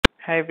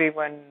Hi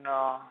everyone.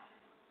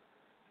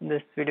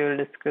 This video will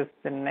discuss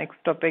the next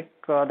topic,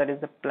 that is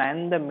the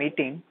plan the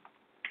meeting.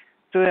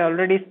 So I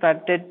already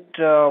started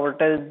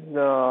what is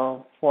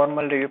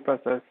formal review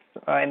process.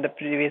 In the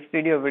previous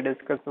video, we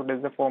discussed what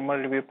is the formal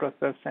review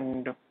process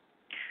and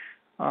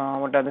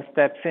what are the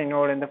steps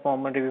involved in the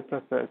formal review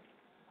process.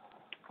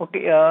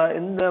 Okay,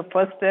 in the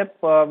first step,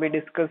 we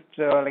discussed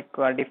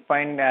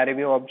define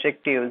review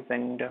objectives,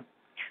 and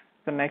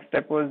the next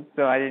step was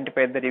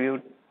identify the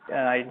review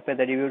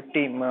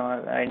team.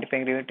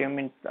 Identifying review team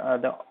means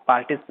the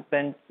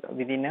participants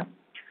within a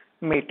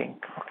meeting.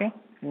 Okay,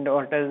 and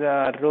what is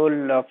the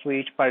role of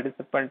each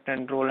participant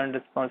and role and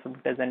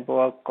responsibilities and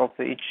work of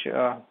each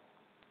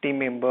team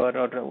member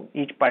or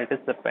each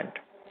participant.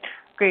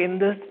 Okay, in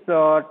this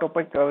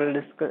topic, I will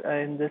discuss.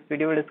 In this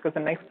video, we'll discuss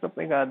the next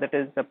topic, that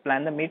is the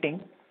plan the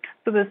meeting.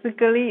 So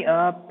basically,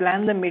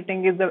 plan the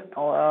meeting is the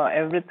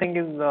everything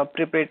is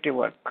preparatory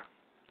work.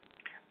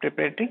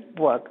 Preparatory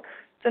work.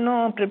 So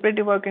no,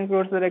 preparatory work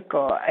includes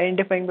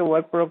identifying the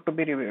work product to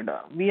be reviewed.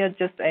 We are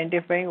just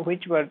identifying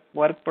which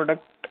work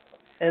product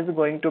is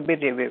going to be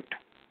reviewed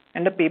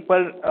and the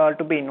people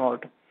to be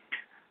involved.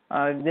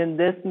 Then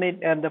this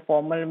the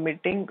formal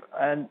meeting,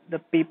 the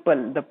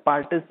people, the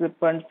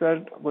participants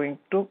are going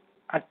to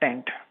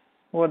attend,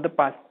 or the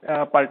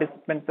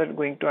participants are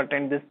going to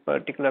attend this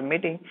particular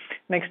meeting.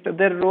 Next,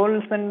 their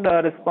roles and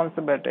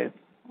responsibilities.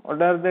 What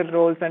are their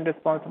roles and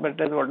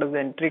responsibilities? What is the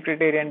entry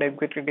criteria and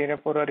exit criteria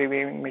for a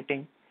reviewing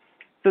meeting?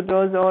 So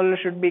those all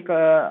should be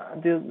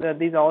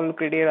these all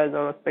criteria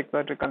or aspects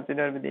are to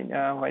consider within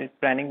while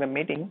planning the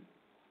meeting.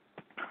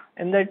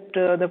 And that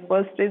the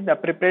first is the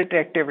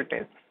preparatory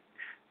activities.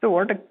 So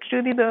what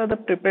actually the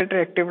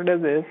preparatory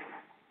activities is?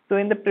 So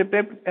in the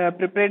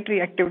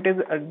preparatory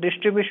activities,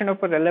 distribution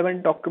of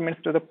relevant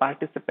documents to the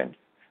participants.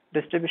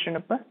 Distribution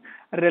of a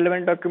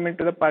relevant document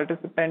to the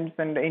participants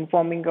and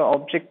informing the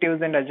objectives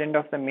and agenda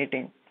of the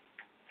meeting.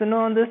 So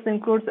now this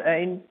includes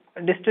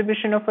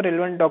distribution of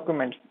relevant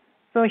documents.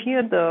 So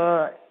here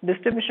the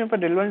distribution of a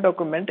relevant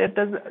document,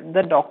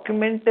 the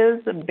document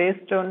is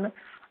based on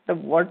the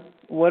what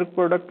work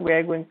product we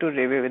are going to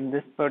review in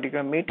this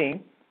particular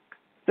meeting.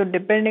 So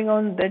depending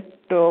on that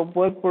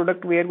work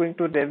product we are going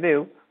to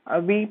review,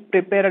 we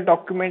prepare a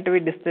document we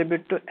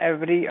distribute to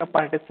every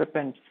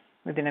participant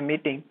within a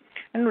meeting,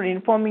 and we're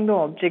informing the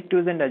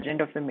objectives and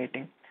agenda of the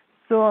meeting.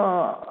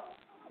 So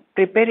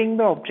preparing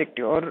the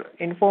objective or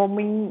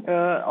informing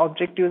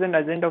objectives and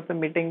agenda of the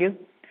meeting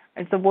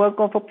it's the work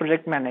of a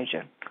project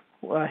manager.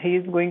 He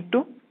is going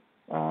to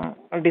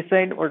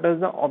decide what are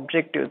the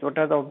objectives,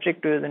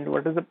 and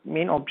what is the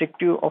main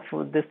objective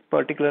of this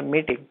particular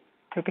meeting.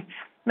 Okay.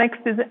 Next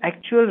is the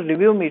actual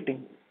review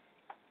meeting.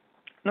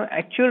 Now,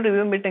 actual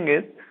review meeting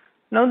is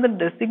now the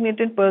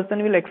designated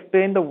person will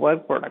explain the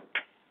work product.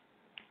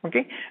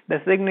 Okay,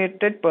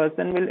 designated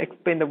person will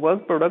explain the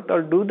work product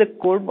or do the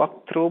code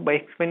walkthrough by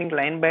explaining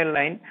line by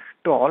line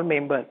to all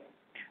members.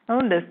 Now,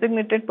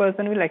 designated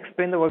person will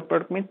explain the work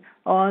product means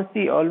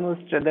see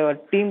almost the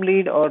team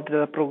lead or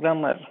the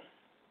programmer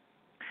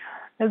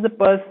is the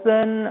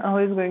person who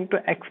is going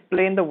to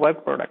explain the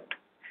work product.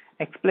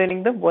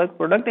 Explaining the work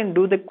product and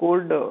do the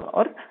code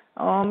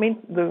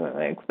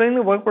explaining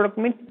the work product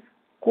means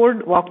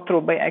code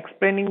walkthrough by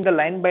explaining the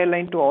line by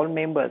line to all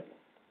members.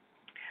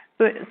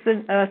 So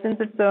since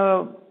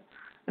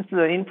it's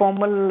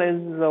informal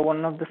is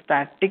one of the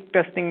static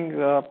testing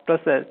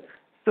process.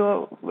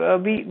 So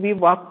we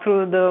walk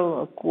through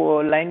the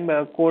code line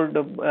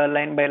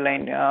by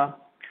line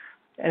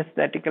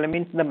aesthetically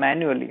means the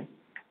manually.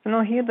 So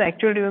now here the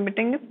actual review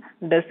meeting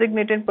is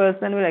designated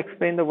person will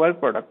explain the work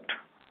product.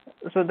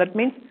 So that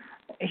means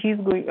he's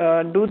going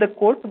do the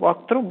code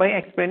walkthrough by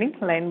explaining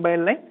line by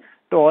line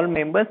to all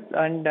members,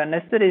 and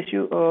necessary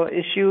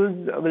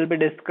issues will be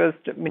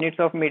discussed. Minutes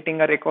of meeting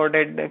are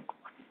recorded. The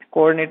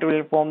coordinator will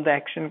inform the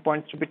action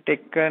points to be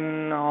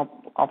taken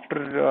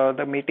after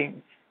the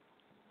meeting.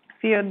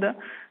 Here the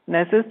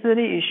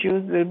necessary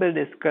issues will be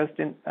discussed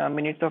in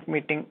minutes of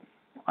meeting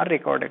are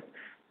recorded.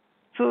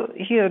 So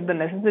here the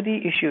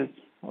necessary issues.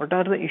 What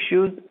are the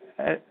issues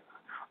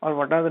or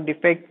what are the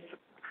defects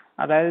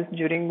arise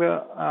during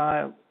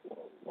the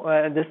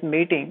this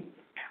meeting?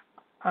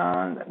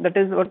 That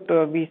is what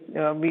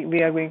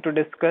we are going to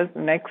discuss.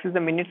 Next is the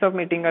minutes of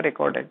meeting are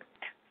recorded.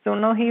 So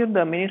now here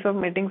the minutes of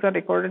meetings are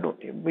recorded.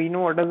 We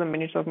know what is the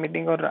minutes of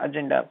meeting or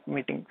agenda of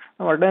meeting.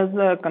 What is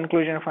the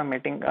conclusion of a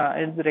meeting?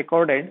 It's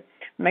recorded.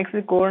 Next,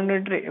 the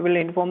coordinator will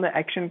inform the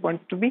action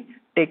points to be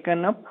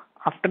taken up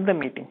after the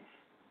meeting.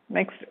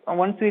 Next,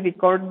 once we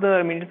record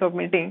the minutes of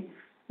meeting,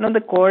 now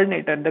the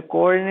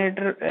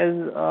coordinator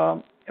is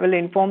will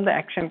inform the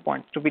action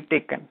points to be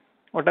taken.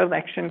 What are the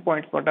action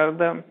points? What are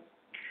the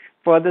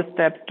further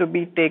steps to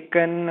be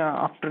taken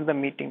after the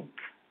meeting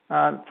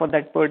for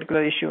that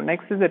particular issue?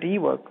 Next is the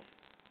rework.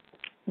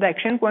 The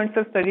action points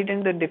are studied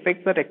and the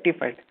defects are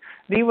rectified.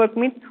 Rework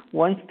means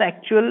once the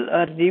actual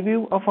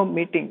review of a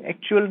meeting,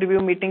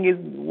 is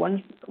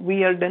once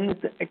we are done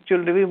with the actual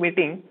review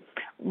meeting,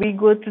 we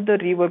go through the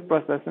rework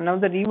process. Now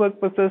the rework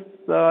process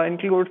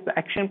includes the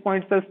action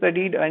points are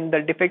studied and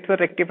the defects are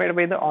rectified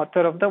by the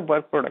author of the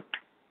work product.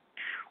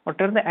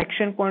 What are the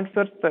action points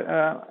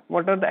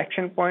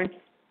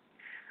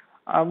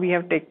we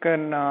have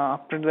taken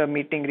after the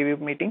review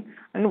meeting,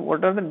 and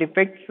what are the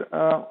defects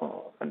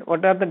or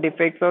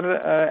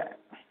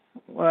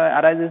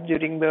arises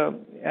during the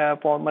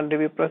formal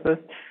review process,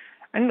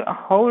 and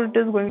how it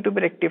is going to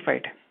be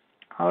rectified.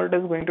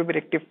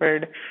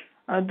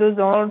 Those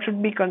all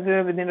should be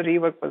considered within the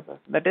rework process.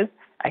 That is,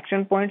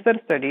 action points are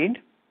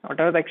studied. What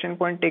are the action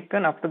points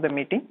taken after the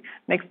meeting?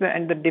 Next,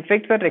 and the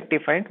defects are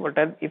rectified.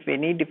 If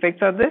any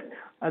defects are there,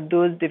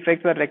 those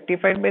defects are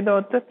rectified by the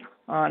author.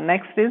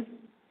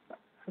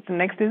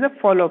 Next is a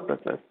follow-up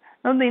process.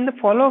 Now, in the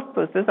follow-up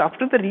process,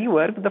 after the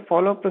rework, the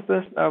follow-up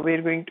process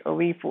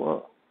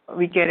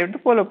we carry out the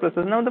follow-up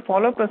process. Now, the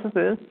follow-up process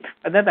is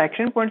whether the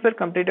action points are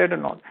completed or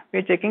not. We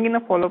are checking in the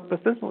follow-up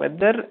process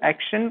whether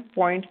action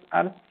points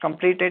are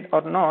completed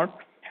or not.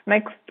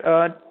 Next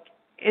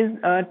is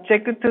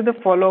check it through the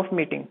follow-up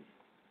meeting.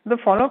 The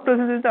follow-up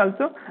process is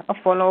also a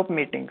follow-up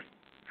meetings.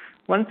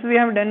 Once we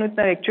have done with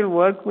the actual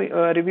work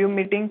review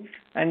meeting,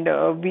 and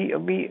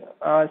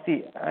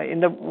in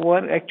the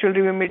work actual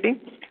review meeting,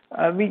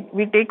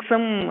 we take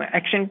some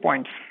action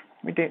points.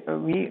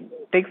 We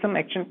take some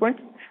action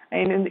points,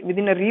 and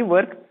within a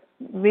rework,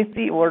 we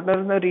see what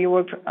are the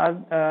reworks.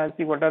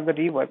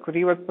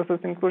 Rework process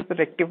includes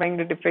rectifying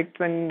the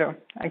defects, and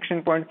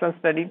action points are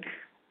studied.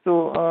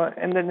 So,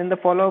 and then in the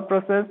follow-up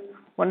process,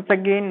 once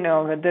again,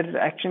 whether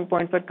action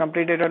points are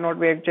completed or not,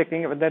 we are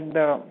checking whether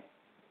the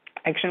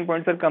action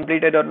points are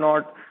completed or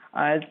not.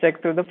 I'll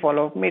check through the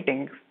follow-up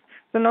meetings.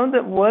 So now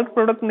the work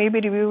product may be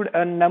reviewed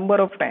a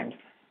number of times.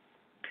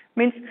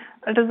 Means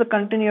it is a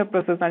continuous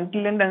process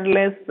until and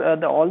unless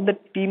all the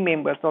team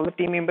members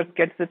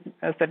get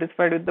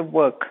satisfied with the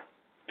work.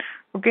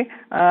 Okay,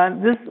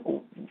 this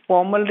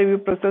formal review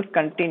process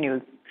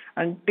continues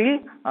until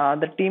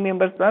the team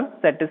members are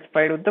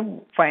satisfied with the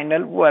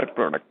final work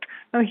product.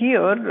 Now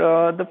here,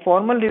 the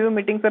formal review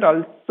meetings are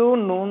also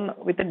known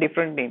with a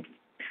different names.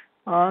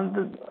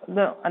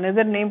 The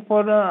another name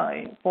for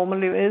formal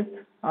review is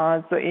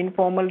so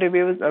informal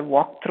reviews or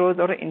walkthroughs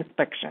or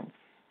inspections.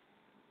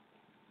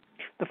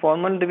 The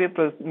formal review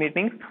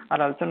meetings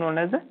are also known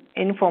as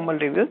informal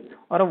reviews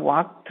or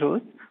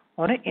walkthroughs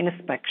or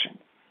inspections.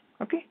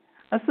 Okay,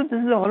 so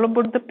this is all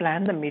about the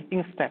plan the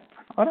meeting step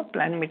or a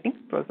plan meeting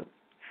process.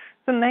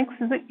 So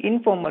next is the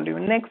informal review.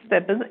 Next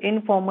step is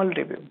informal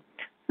review.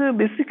 So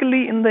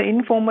basically, in the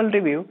informal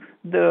review,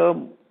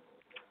 most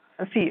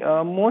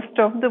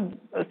of the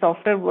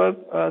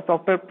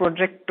software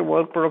project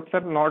work products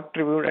are not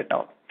reviewed at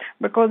all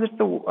because it's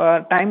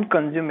time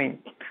consuming.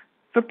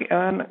 So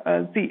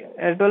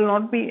it will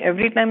not be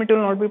every time. It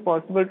will not be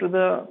possible to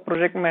the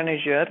project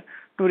manager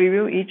to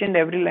review each and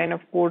every line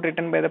of code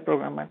written by the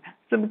programmer.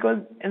 So because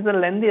it's the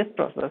lengthiest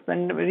process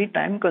and very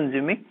time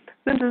consuming,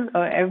 this is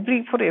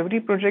for every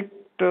project.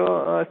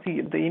 The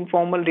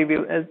informal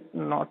review is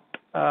not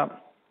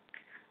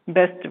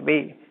best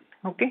way.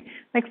 Okay.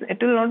 Next,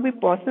 it will not be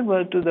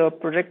possible to the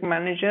project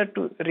manager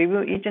to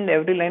review each and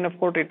every line of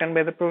code written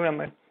by the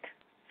programmer.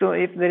 So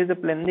if there is a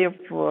plenty of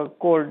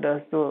code,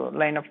 so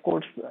line of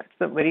codes, it's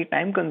a very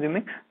time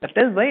consuming. That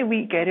is why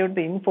we carry out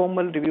the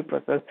informal review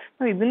process.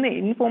 Now, within the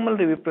informal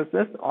review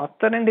process,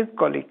 author and his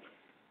colleague.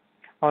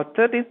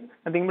 Author is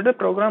nothing but a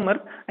programmer,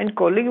 and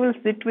colleague will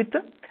sit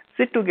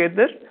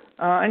together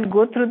and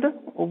go through the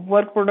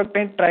work product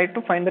and try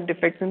to find the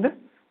defects in the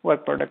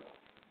work product.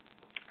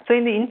 So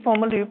in the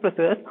informal review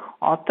process,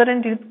 author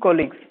and his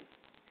colleagues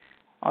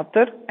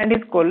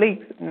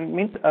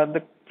means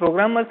the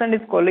programmers and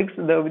his colleagues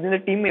within the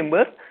team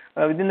members,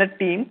 within the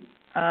team,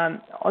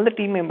 all the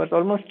team members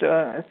almost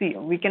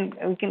we can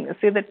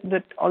say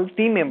that all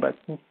team members,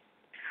 2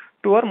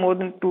 or more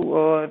than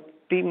 2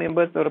 team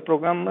members or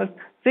programmers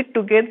sit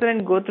together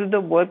and go through the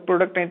work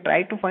product and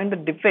try to find the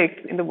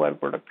defects in the work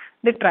product.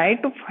 They try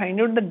to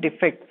find out the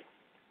defects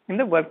in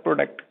the work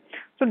product.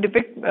 So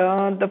defect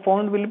the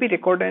found will be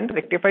recorded and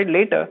rectified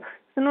later.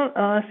 So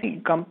now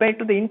compared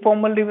to the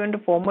informal review and the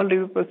formal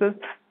review process,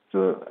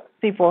 so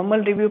formal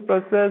review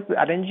process,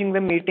 arranging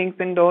the meetings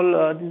and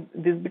all,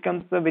 this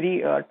becomes a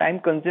very time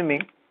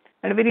consuming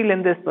and very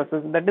lengthy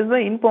process. That is why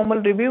informal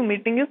review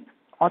meeting is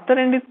author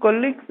and his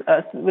colleagues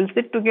will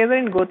sit together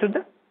and go through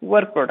the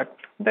work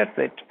product. That's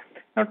it.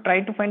 Now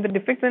try to find the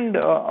defects, and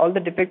all the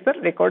defects are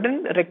recorded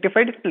and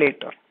rectified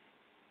later.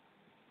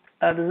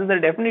 This is the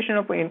definition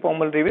of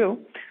informal review.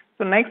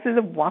 So next is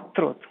a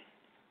walkthrough.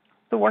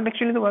 So what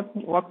actually the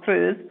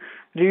walkthrough is?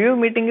 Review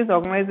meeting is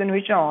organized in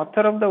which the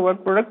author of the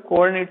work product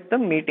coordinates the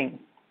meeting.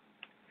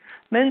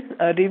 Means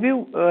a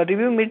review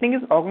meeting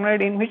is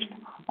organized in which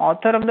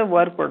author of the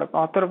work product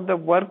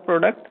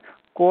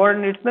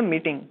coordinates the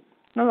meeting.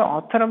 Now the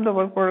author of the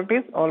work product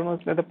is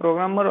almost the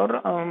programmer,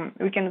 or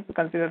we can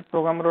consider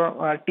programmer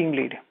or team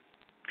lead.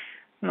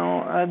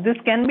 Now this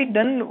can be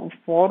done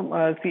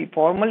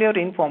formally or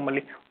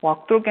informally.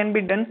 Walkthrough can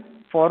be done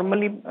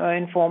formally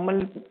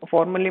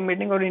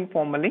meeting or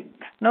informally.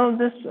 Now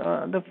this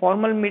the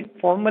formal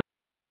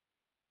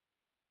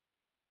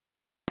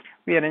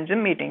we arrange the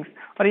meetings,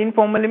 or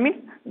informally means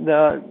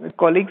the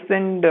colleagues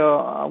and the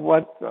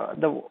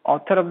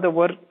author of the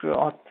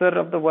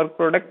work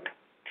product,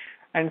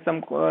 and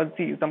some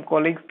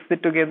colleagues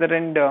sit together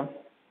and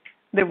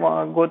they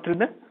go through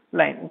the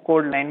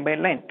code line by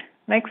line.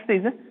 Next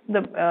is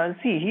the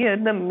see here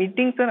the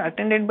meetings are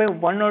attended by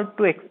one or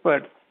two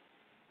experts.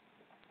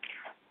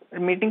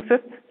 Meetings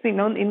are, see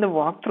now in the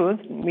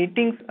walkthroughs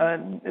meetings,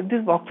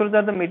 these walkthroughs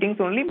are the meetings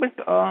only, but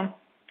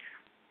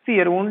see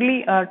here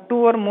only two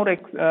or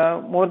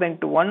more than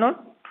two, one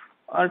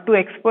or two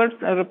experts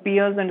or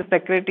peers and the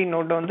secretary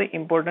note down the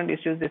important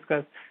issues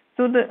discussed.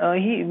 So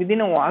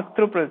within a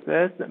walkthrough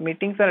process,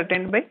 meetings are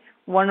attended by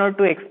one or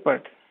two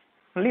experts,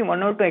 only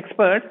one or two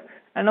experts,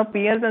 and our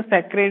peers and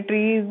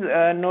secretaries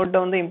note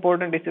down the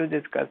important issues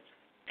discussed.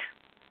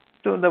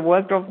 So the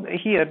work of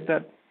here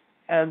the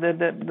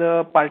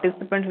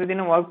participants within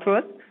a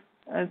walkthrough,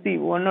 see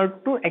one or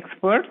two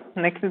experts,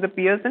 next is the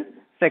peers and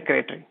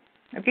secretary.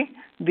 Okay,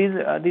 these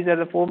are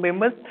the four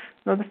members.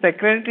 Now the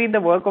secretary, the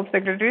work of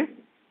secretary,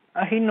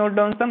 he note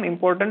down some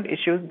important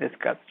issues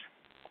discussed.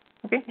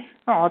 Okay,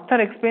 now author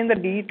explains the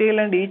detail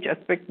and each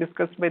aspect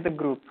discussed by the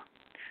group.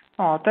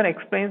 Now author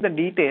explains the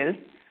details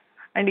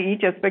and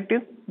each aspect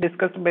is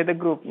discussed by the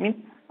group. Means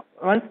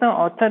once the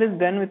author is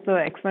done with the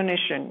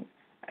explanation,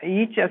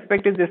 each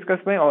aspect is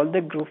discussed by all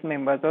the group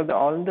members or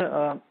all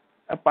the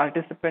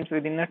participants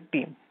within a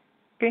team.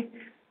 Okay,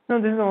 now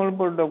this is all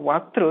about the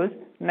walkthroughs.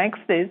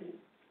 Next is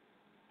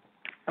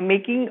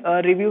making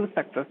a review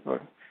successful.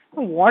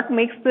 What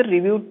makes the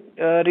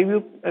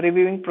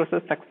reviewing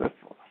process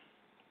successful?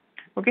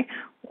 Okay,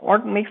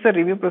 what makes the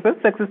review process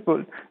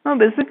successful? Now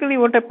basically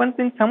what happens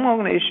in some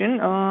organization,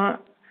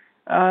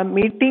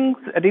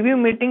 review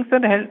meetings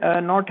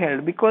are not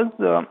held because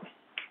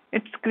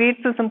it creates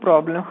some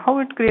problem. How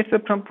it creates a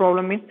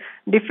problem is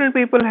different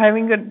people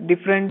having a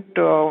different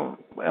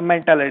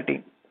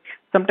mentality.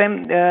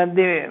 Sometimes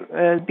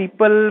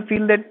people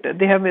feel that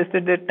they have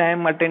wasted their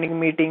time attending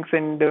meetings,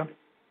 and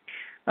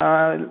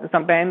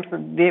sometimes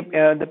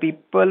the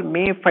people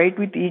may fight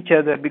with each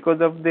other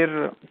because of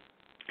their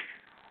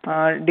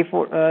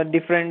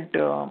different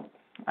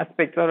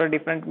aspects or a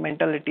different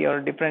mentality or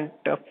different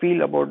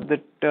feel about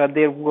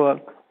their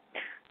work.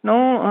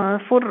 Now,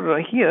 for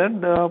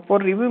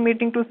review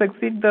meeting to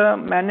succeed, the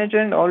manager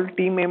and all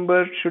team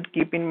members should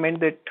keep in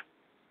mind that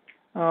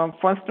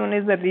first one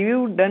is the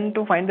review done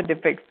to find the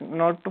defects,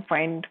 not to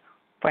find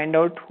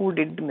out who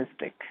did the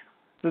mistake.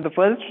 So the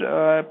first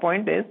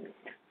point is,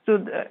 so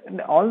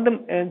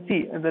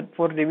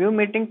for review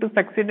meeting to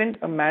succeed,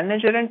 a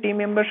manager and team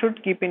member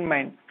should keep in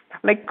mind,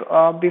 like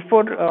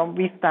before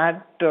we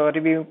start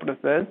reviewing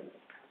process,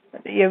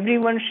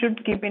 everyone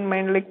should keep in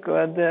mind like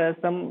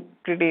some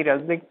criteria,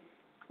 like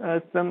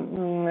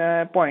some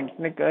points,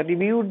 like a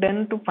review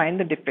done to find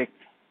the defects.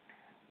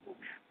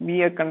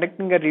 We are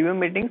conducting a review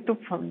meeting to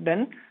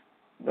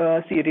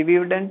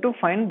review done to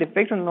find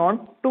defects and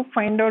not to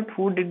find out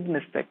who did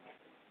mistakes.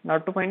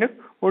 Not to find out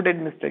who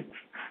did mistakes.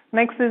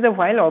 Next is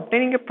while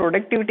obtaining a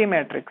productivity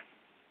matrix.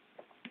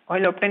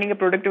 While obtaining a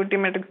productivity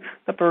matrix,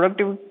 the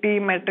productivity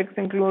matrix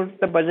includes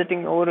the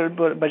overall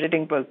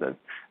budgeting process.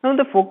 Now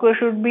the focus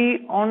should be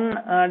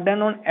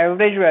done on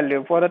average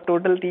value for a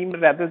total team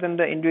rather than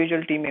the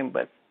individual team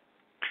members.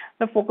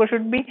 The focus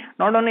should be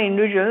not on an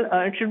individual.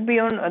 It should be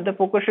on the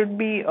focus should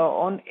be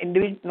on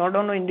not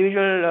on an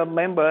individual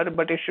member,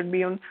 but it should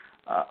be on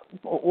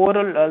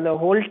overall the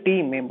whole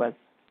team members.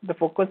 The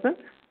focus on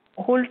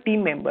whole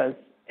team members.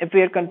 If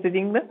we are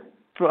considering the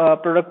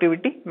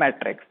productivity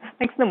matrix.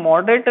 Next, the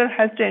moderator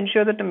has to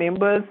ensure that the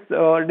members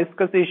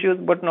discuss issues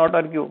but not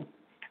argue.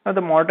 Now,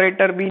 the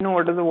moderator, we know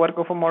what is the work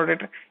of a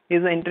moderator. He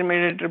is an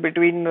intermediator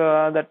between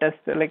the test,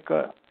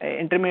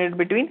 intermediate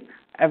between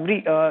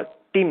every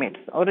teammates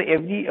or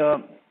every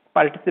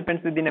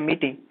participants within a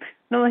meeting.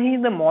 Now, he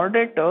is the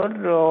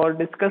moderator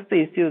discuss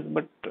the issues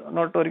but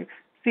not argue.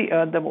 See,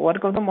 the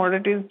work of the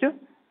moderator is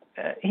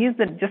he is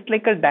just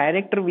like a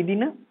director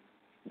within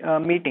a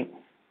meeting.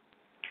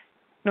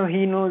 No,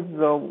 he knows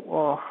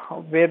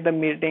where the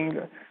meeting,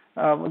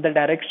 the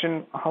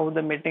direction, how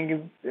the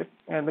meeting is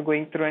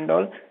going through and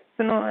all.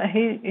 So no,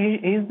 he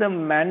is the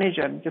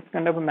manager, just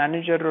kind of a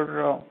manager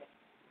or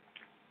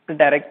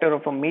director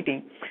of a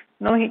meeting.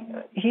 Now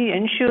he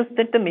ensures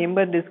that the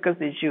member discuss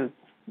issues,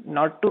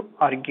 not to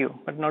argue,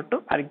 but not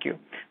to argue.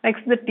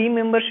 Next, the team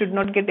member should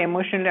not get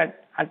emotionally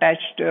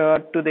attached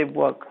to their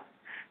work.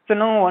 So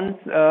now once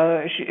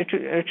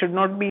it should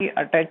not be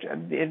attached.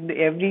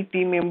 Every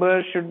team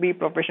member should be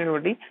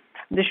professionally.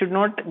 They should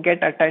not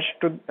get attached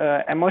to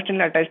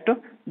emotionally attached to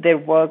their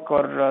work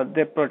or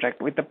their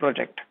project with the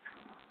project.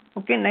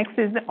 Okay. Next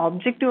is the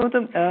objective of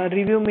the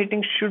review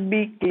meeting should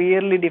be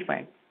clearly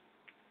defined.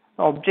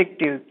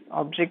 Objectives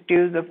of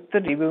the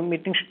review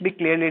meeting should be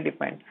clearly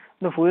defined.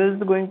 So who is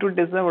going to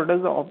decide what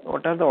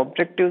are the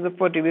objectives of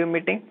a review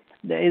meeting?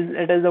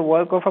 It is the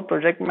work of a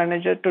project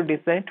manager to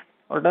decide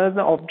what is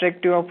the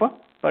objective of a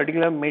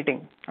particular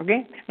meeting.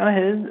 Okay, now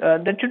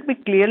that should be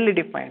clearly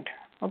defined.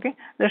 Okay,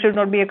 there should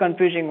not be a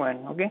confusing one.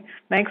 Okay,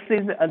 next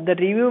is the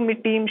review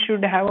team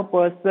should have a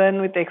person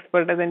with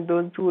expertise and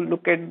those who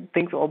look at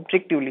things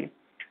objectively.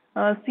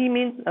 C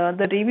means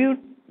the review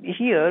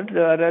here,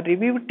 the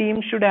review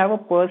team should have a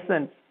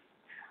person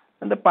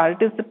and the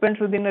participants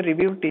within a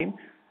review team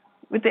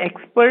with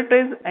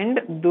expertise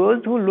and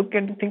those who look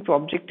at things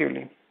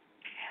objectively.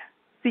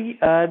 See,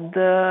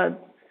 the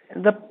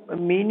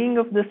meaning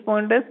of this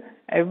point is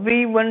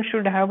everyone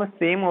should have a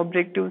same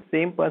objective,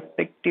 same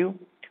perspective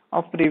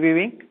of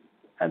reviewing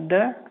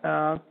the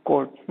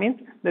code, means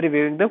the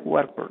reviewing the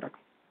work product.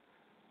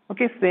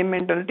 Okay, same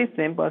mentality,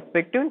 same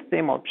perspective, and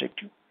same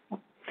objective.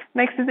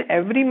 Next is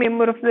every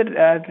member of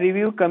the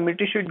review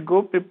committee should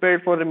go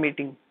prepared for a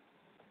meeting.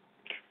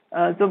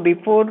 So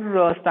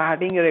before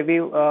starting a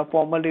review,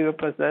 formal review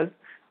process,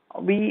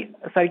 we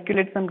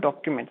circulate some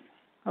documents.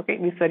 Okay,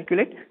 we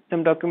circulate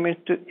some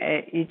documents to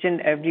each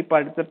and every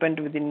participant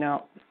within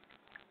a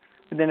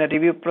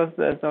review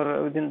process,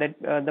 or within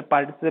that the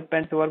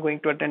participants who are going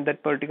to attend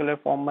that particular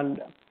formal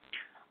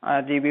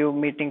review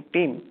meeting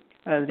team,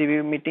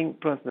 review meeting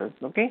process.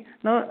 Okay,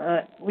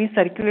 now we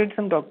circulate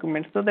some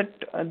documents so that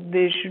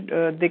they should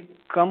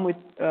come with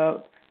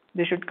a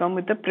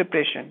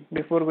preparation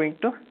before going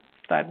to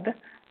start the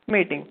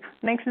meeting.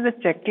 Next is the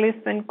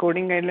checklist and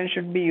coding guidelines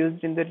should be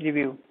used in the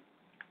review.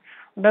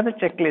 What are the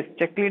checklist?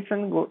 Checklist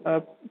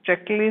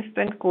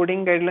and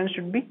coding guidelines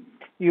should be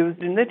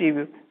used in the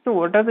review. So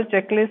what are the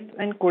checklist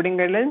and coding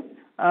guidelines?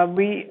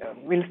 We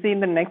will see in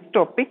the next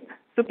topic.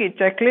 So okay,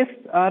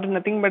 checklists are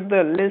nothing but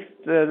the list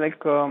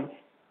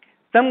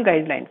some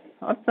guidelines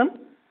or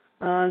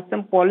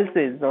some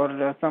policies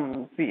or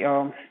some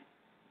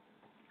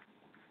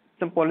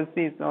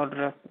policies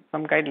or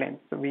some guidelines.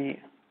 So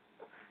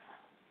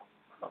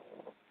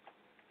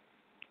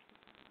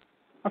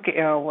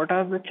okay, what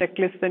are the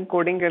checklists and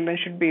coding guidelines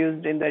should be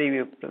used in the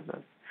review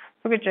process?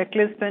 Okay,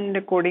 checklists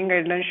and coding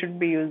guidelines should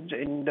be used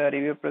in the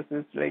review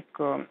process.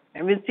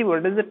 And we'll see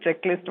what is the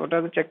checklist, what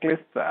are the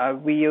checklists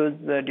we use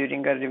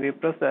during our review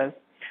process.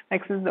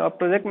 Next is the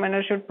project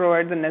manager should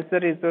provide the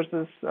necessary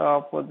resources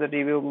for the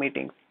review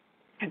meetings.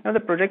 Now the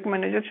project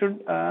manager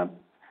should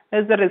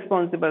is the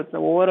responsible, the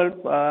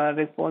overall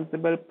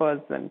responsible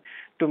person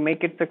to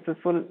make it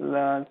successful.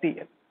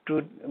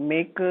 To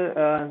make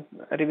a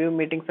review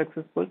meeting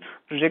successful,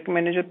 project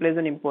manager plays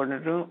an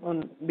important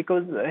role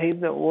because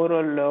his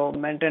overall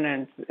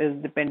maintenance is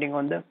depending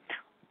on the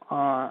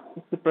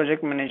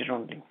project manager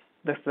only.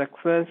 The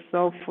success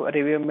of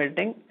review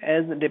meeting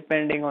is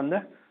depending on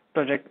the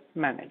project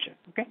manager.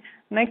 Okay.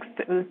 Next,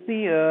 we'll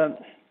see the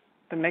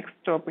next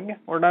topic.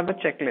 What are the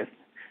checklists?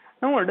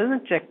 Now, what is a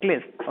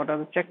checklist? What are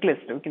the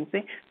checklists? We can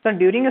say, so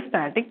during a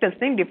static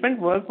testing, different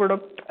work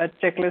product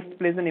checklist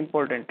plays an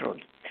important role.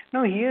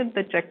 Now, here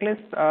the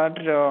checklists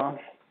are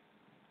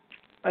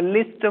a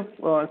list of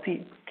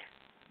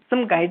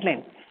some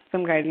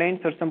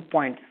guidelines or some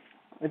points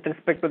with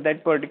respect to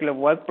that particular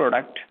work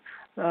product.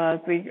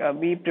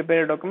 We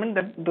prepare a document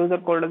that those are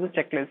called as a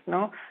checklist.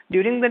 Now,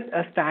 during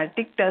the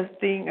static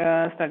testing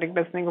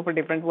of a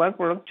different work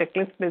product,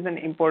 checklist plays an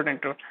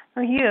important role.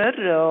 Now, here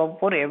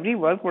for every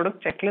work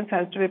product, checklist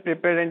has to be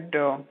prepared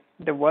and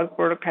the work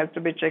product has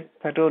to be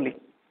checked thoroughly.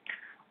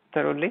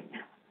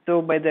 So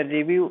by the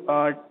review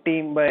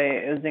team by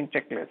using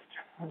checklist.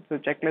 So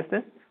checklist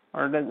is,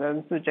 or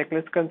the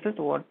checklist consists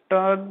what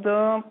are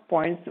the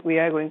points we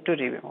are going to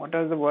review, what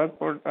are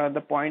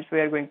the points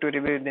we are going to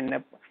review in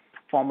the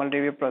formal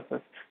review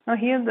process. Now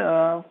here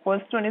the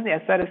first one is the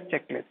SRS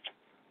checklist.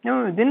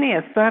 Now within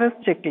the SRS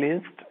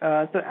checklist,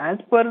 so as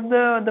per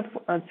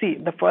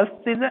the first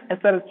is the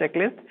SRS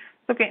checklist.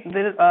 Okay,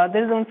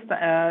 there is one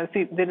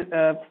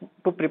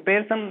to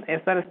prepare some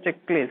SRS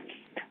checklist.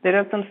 There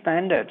are some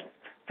standards.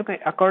 Okay,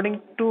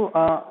 according to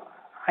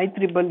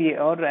IEEE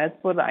or as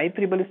per the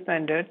IEEE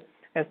standard,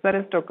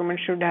 SRS document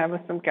should have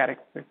some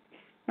characteristics.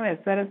 Now,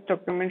 SRS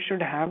document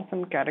should have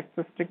some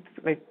characteristics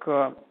like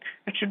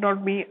it should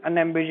not be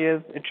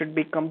unambiguous, it should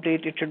be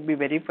complete, it should be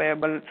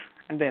verifiable,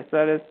 and the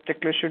SRS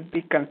checklist should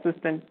be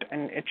consistent,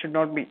 and it should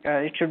not be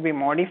it should be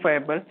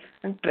modifiable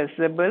and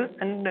traceable,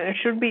 and it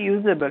should be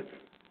usable.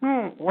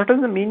 What is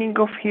the meaning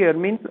of here?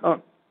 Means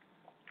so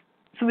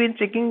we're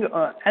checking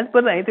as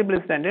per the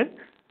IEEE standard.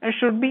 It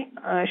should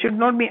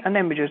not be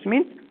unambiguous.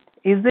 Means,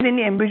 is there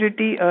any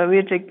ambiguity?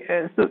 We check.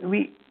 So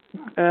we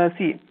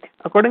see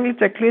accordingly.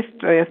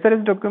 Checklist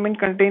SRS document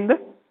contain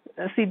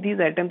these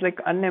items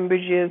like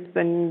unambiguous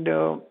and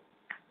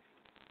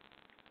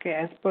okay.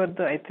 As per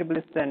the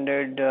IEEE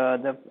standard,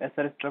 the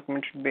SRS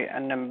document should be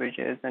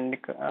unambiguous and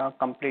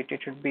complete.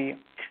 It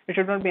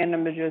should not be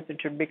unambiguous.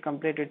 It should be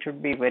complete. It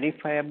should be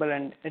verifiable,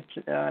 and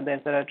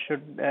the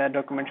SRS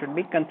document should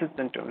be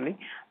consistent only.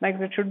 Next,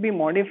 it should be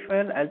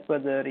modified as per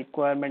the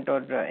requirement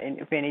or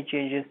if any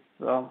changes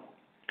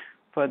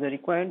further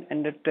required,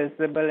 and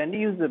traceable and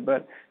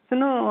usable. So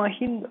now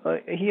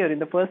here in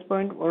the first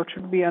point, what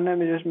should be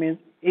unambiguous means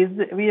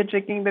we are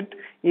checking that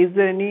is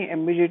there any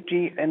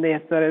ambiguity in the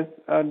SRS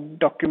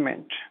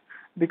document.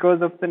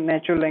 because of the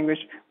natural language.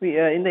 We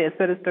in the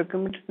SRS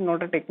document, it's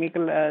not a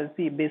technical.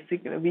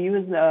 Basic. We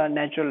use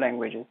natural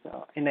languages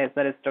in the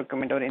SRS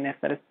document or in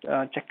SRS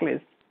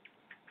checklist.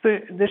 So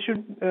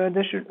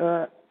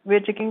we are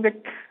checking that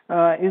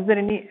is there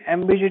any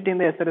ambiguity in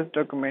the SRS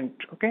document?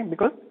 Okay,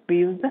 because we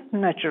use the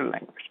natural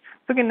language.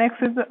 So okay,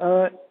 next is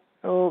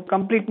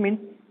complete means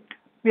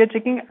we are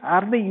checking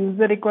are the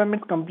user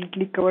requirements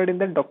completely covered in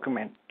the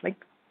document. Like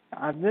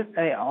are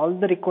all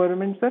the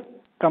requirements are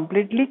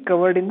completely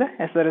covered in the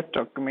SRS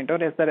document or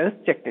SRS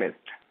checklist.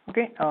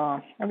 Okay.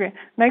 Okay.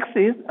 Next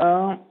is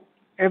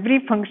every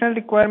functional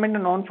requirement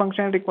and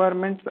non-functional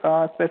requirements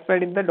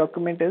specified in the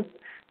document is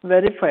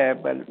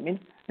verifiable. Means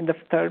in the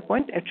third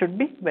point it should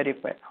be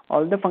verified.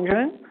 All the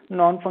functional and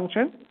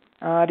non-functional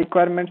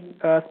requirements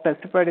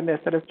specified in the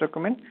SRS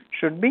document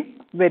should be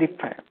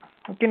verified.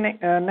 Okay.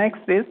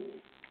 Next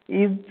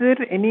is there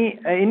any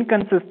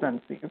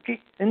inconsistency? Okay,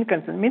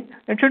 inconsistent means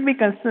it should be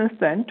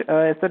consistent.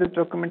 SRS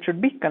document should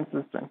be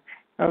consistent.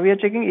 We are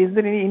checking is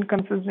there any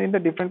inconsistency in the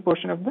different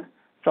portion of the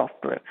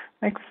software.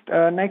 Next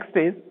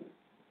is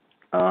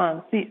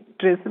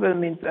traceable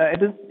means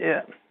it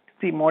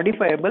is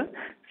modifiable.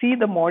 See,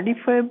 the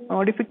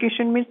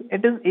modification means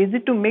it is easy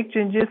to make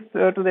changes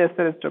to the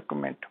SRS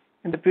document.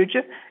 In the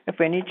future,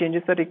 if any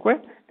changes are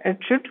required, it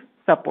should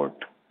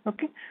support.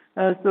 Okay,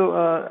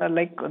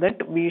 like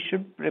that we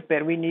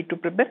need to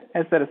prepare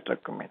SRS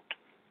document.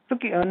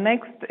 Okay,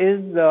 next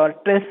is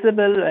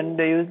traceable and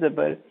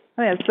usable.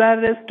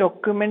 SRS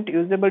document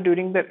usable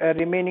during the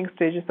remaining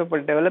stages of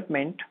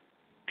development.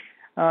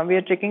 We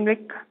are checking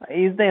like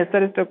is the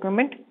SRS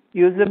document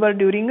usable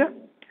during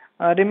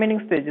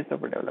remaining stages of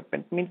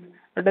development. Means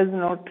it is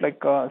not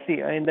like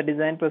in the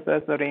design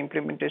process or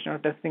implementation or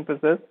testing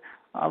process.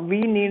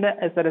 We need a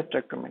SRS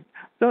document,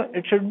 so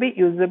it should be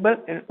usable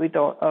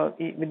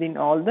within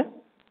all the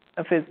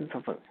phases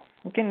of it.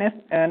 Okay,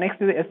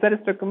 next is the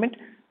SRS document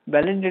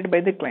validated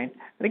by the client.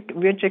 Like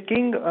we are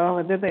checking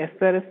whether the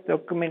SRS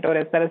document or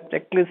SRS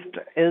checklist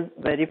is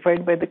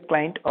verified by the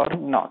client or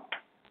not,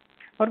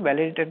 or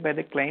validated by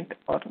the client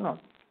or not.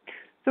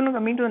 So now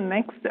coming to the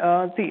next,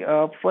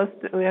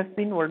 first we have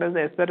seen what is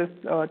the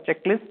SRS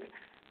checklist,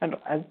 and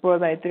as per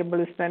the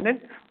IEEE standard,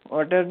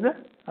 what are the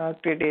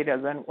criteria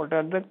and what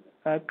are the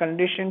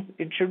conditions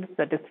it should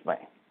satisfy.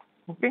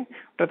 Okay,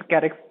 what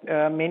are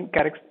the main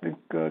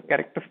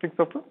characteristics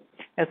of a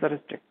SRS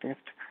checklist.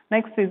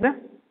 Next is the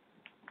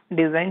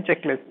design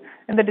checklist.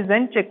 In the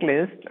design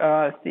checklist,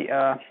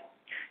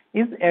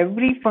 is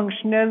every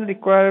functional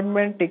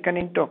requirement taken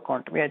into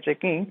account? We are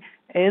checking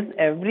is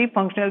every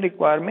functional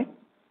requirement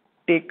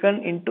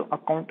taken into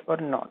account or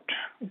not.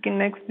 Okay,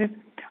 next is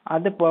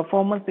are the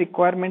performance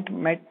requirement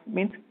met,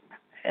 means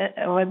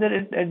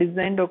whether a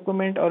design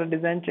document or a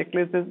design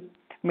checklist is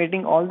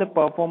meeting all the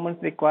performance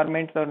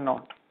requirements or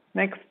not.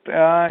 Next,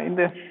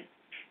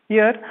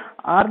 here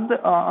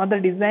are the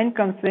design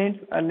constraints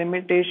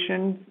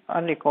limitations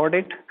are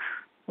recorded.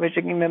 We're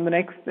checking them. The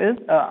next is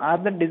are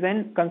the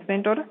design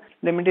constraint or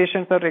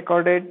limitations are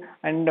recorded,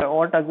 and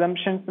what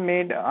assumptions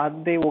made, are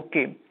they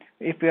okay?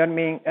 If we are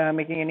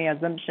making any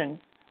assumptions,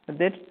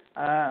 that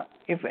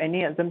if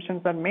any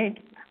assumptions are made,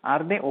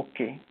 are they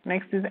okay?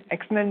 Next is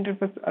external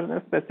interface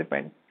are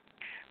specified.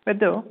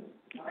 Whether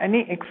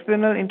any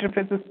external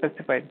interface is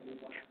specified,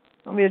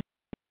 we are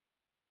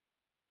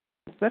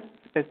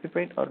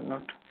specified or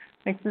not.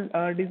 Next is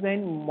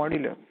design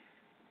modular.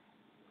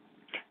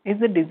 Is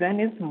the design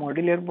is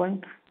modular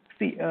one?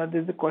 See, there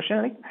is a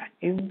question like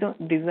is the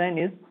design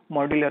is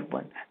modular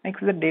one.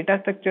 Next is the data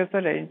structures are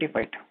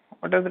identified.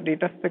 What are the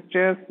data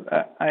structures?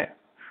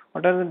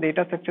 What are the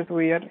data structures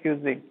we are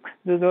using?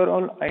 Those are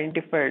all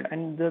identified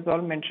and those are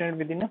all mentioned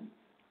within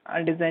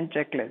a design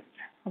checklist.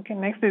 Okay,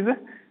 next is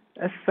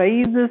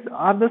sizes.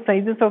 Are the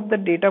sizes of the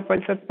data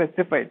files are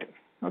specified?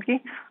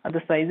 Okay,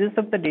 the sizes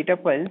of the data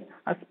files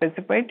are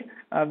specified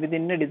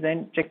within a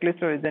design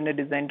checklist or within a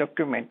design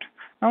document.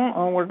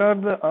 Now, what are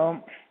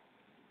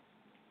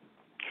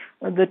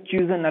the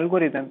chosen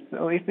algorithms?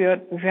 So if you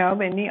have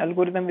any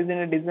algorithm within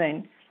a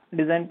design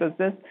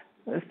process,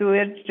 so we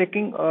are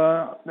checking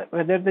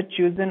whether the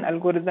chosen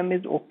algorithm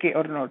is okay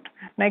or not.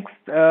 Next,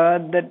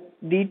 the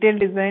detailed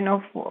design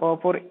of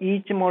for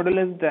each model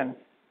is done.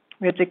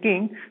 We are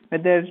checking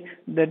whether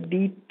the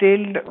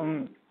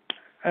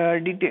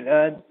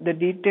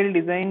detailed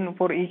design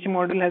for each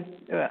model has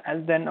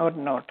done or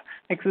not.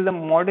 Next is the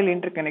model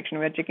interconnection.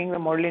 We are checking the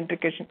model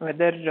interconnection,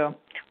 whether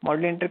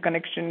model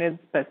interconnection is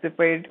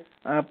specified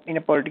in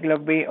a particular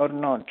way or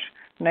not.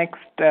 Next,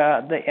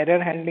 the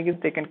error handling is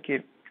taken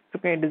care. So,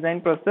 okay,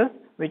 design process.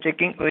 We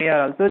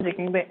are also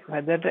checking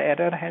whether the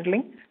error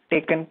handling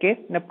taken care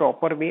in a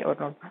proper way or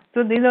not.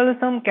 So these are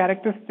some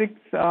characteristics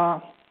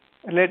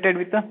related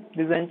with the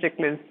design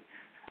checklist.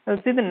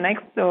 See the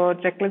next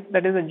checklist,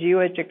 that is a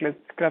GUI checklist,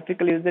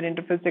 graphical user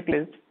interface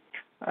checklist.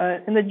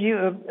 In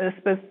the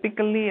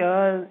specifically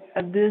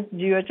this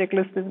GUI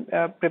checklist is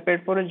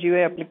prepared for a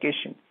GUI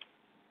application.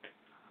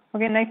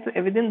 Okay, next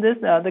within this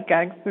the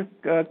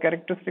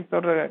characteristics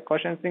or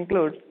cautions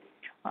includes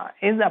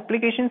is the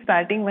application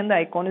starting when the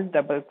icon is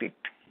double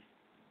clicked.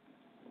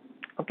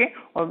 Okay,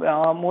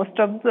 most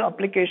of the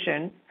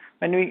applications,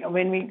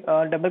 when we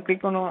double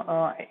click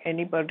on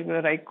any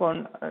particular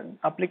icon,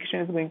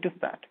 application is going to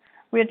start.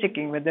 We are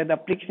checking whether the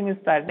application is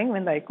starting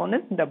when the icon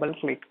is double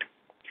clicked.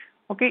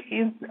 Okay,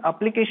 is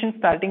application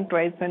starting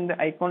twice when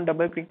the icon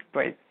double clicked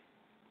twice?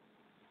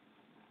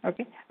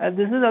 Okay,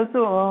 this is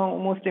also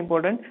most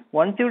important.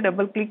 Once you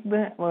double click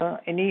the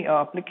any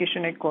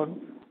application icon,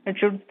 it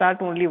should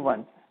start only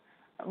once.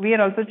 We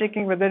are also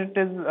checking whether it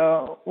is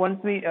once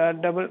we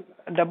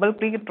double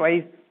click it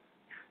twice,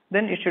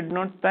 then it should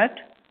not start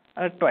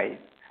twice.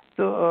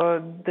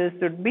 So this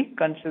should be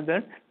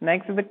considered.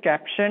 Next is the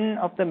caption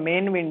of the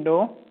main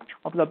window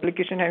of the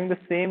application having the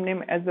same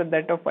name as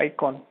that of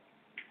icon.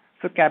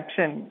 So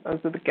caption,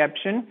 so the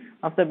caption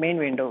of the main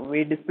window,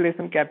 we display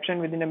some caption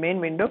within the main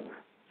window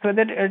so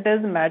that it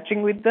is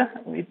matching with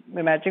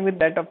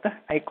that of the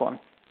icon.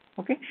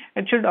 Okay,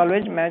 it should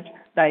always match.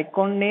 The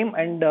icon name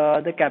and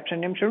the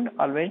caption name should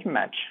always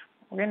match.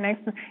 Okay,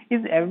 next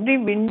is every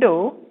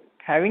window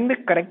having the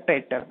correct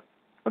title.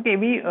 Okay,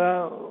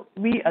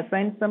 we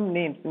assign some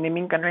names,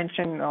 naming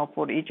convention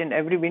for each and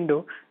every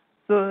window.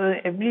 So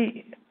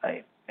every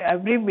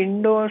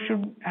window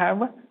should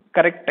have a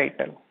correct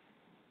title.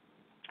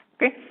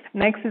 Okay,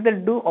 next is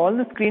that do all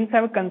the screens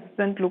have a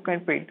consistent look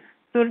and feel?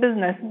 So it is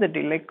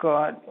necessary, like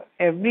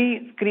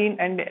every screen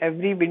and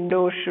every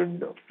window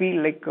should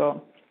feel like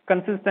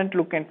consistent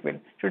look and feel,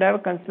 should have a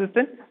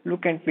consistent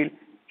look and feel.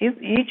 Is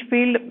each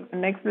field,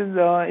 next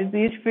is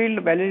each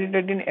field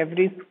validated in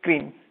every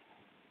screen?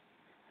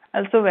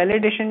 Also,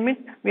 validation means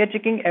we are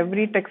checking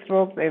every text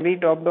box, every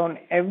drop down,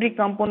 every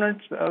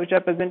components which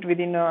are present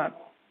within a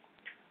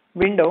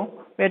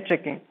window we are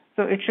checking.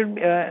 So it should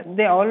be,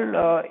 they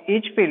all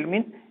each field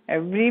means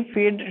every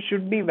field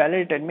should be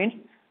validated, means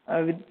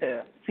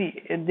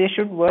see, they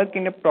should work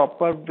in a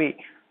proper way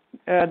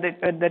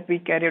that we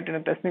carry out in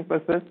a testing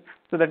process.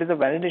 So that is a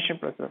validation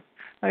process.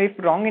 Now, if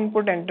wrong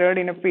input entered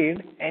in a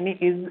field,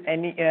 is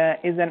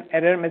an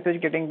error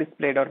message getting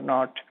displayed or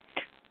not?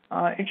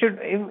 It should,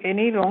 if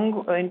any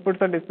wrong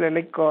inputs are displayed,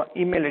 like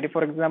email ID,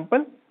 for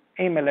example,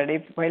 email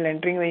ID. While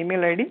entering the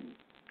email ID,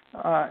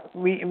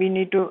 we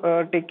need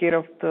to take care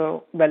of the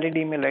valid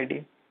email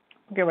ID.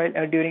 Okay, while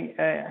during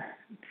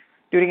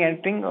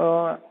entering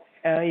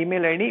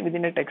email ID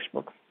within a text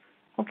box.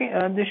 Okay,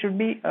 this should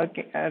be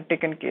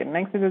taken care.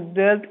 Next is,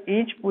 does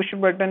each push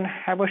button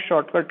have a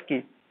shortcut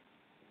key?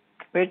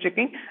 We're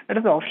checking. It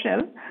is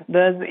optional.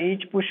 Does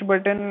each push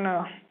button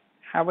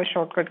have a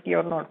shortcut key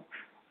or not?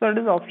 So it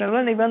is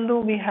optional, even though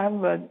we have,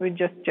 we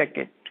just check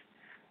it.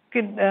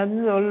 Okay,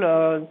 this is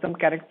all some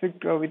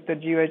characteristics with the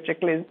GUI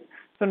checklist.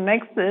 So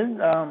next is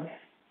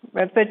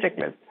website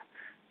checklist.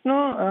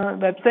 Now,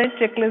 website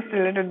checklist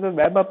related to the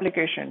web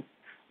application.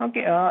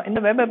 Okay, in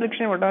the web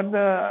application, what are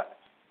the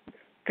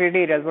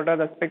criteria? What are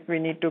the aspects we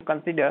need to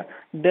consider?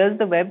 Does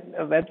the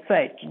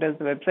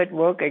website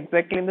work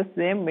exactly in the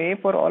same way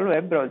for all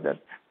web browsers?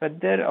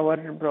 Whether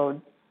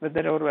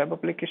our web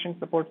application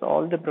supports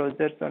all the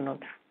browsers or not?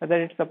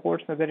 Whether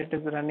it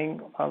is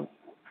running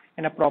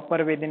in a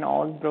proper way in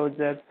all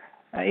browsers?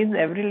 Is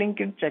every link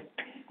is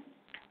checked?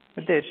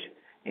 This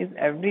is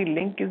every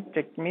link is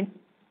checked means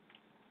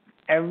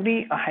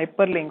every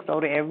hyperlinks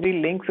or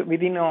every links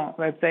within a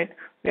website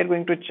we are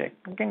going to check.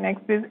 Okay,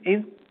 next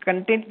is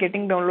content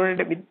getting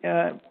downloaded with,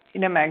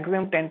 in a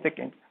maximum 10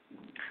 seconds.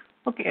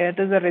 Okay, it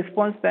is a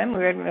response time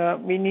where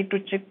we need to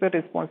check the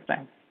response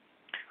time.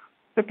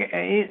 Okay,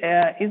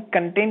 is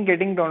content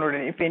getting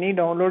downloaded? If any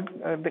download,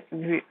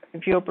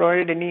 if you have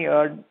provided any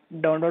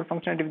download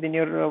functionality within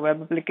your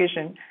web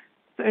application,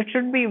 so it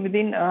should be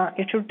within,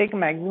 it should take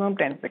maximum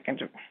 10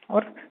 seconds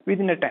or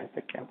within a 10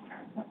 seconds.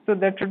 So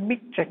that should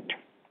be checked.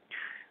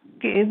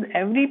 Okay, is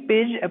every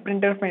page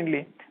printer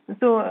friendly?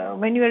 So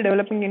when you are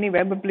developing any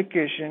web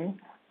application,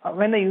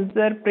 when the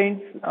user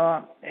prints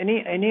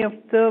any of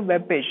the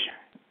web page,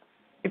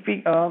 if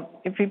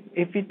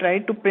we try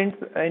to print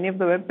any of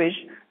the web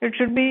page, it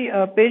should be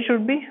page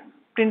should be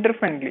printer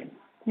friendly.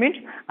 Means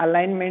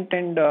alignment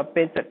and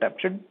page setup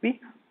should be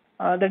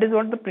that is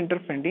what the printer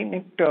friendly.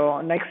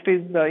 Next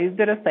is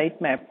there a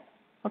sitemap?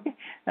 Okay,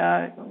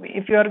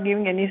 if you are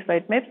giving any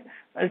sitemaps,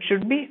 it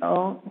should be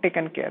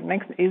taken care.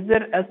 Next, is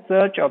there a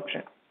search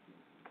option?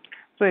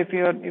 So if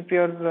you are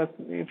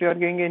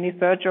giving any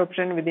search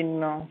option within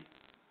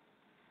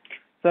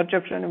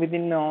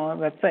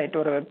website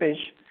or a web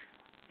page,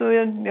 so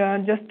you are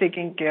just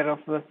taking care of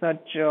the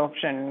search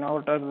option.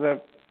 What are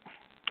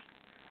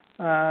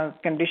the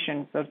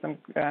conditions or some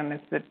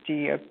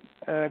necessity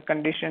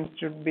conditions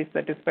should be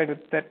satisfied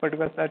with that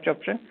particular search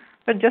option?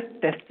 But just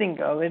testing,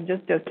 we're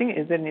just testing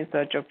is there any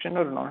search option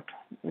or not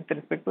with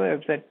respect to a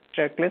website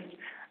checklist.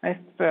 As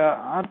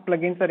our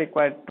plugins are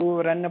required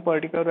to run a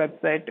particular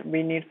website,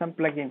 we need some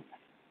plugins.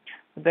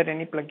 Whether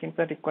any plugins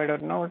are required or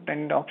not,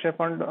 and option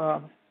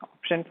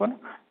for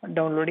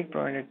downloading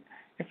provided.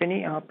 If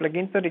any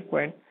plugins are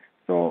required,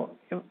 so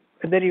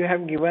whether you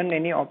have given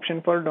any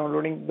option for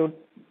downloading those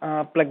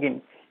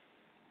plugins.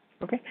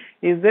 Okay,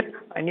 is there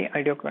any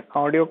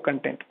audio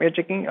content? We are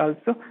checking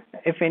also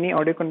if any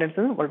audio content,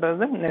 what are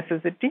the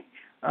necessity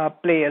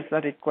players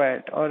are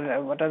required, or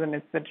what are the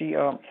necessary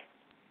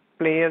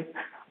players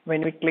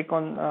when we click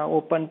on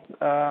open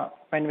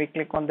when we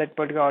click on that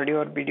particular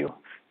audio or video.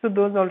 So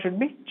those all should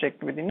be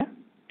checked within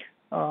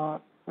a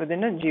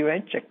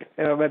GUI check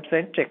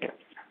website checklist.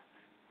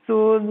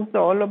 So this is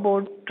all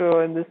about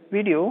this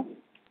video.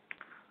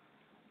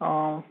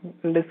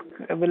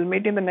 We'll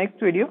meet in the next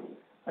video.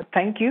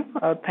 Thank you.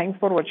 Thanks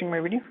for watching my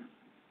video.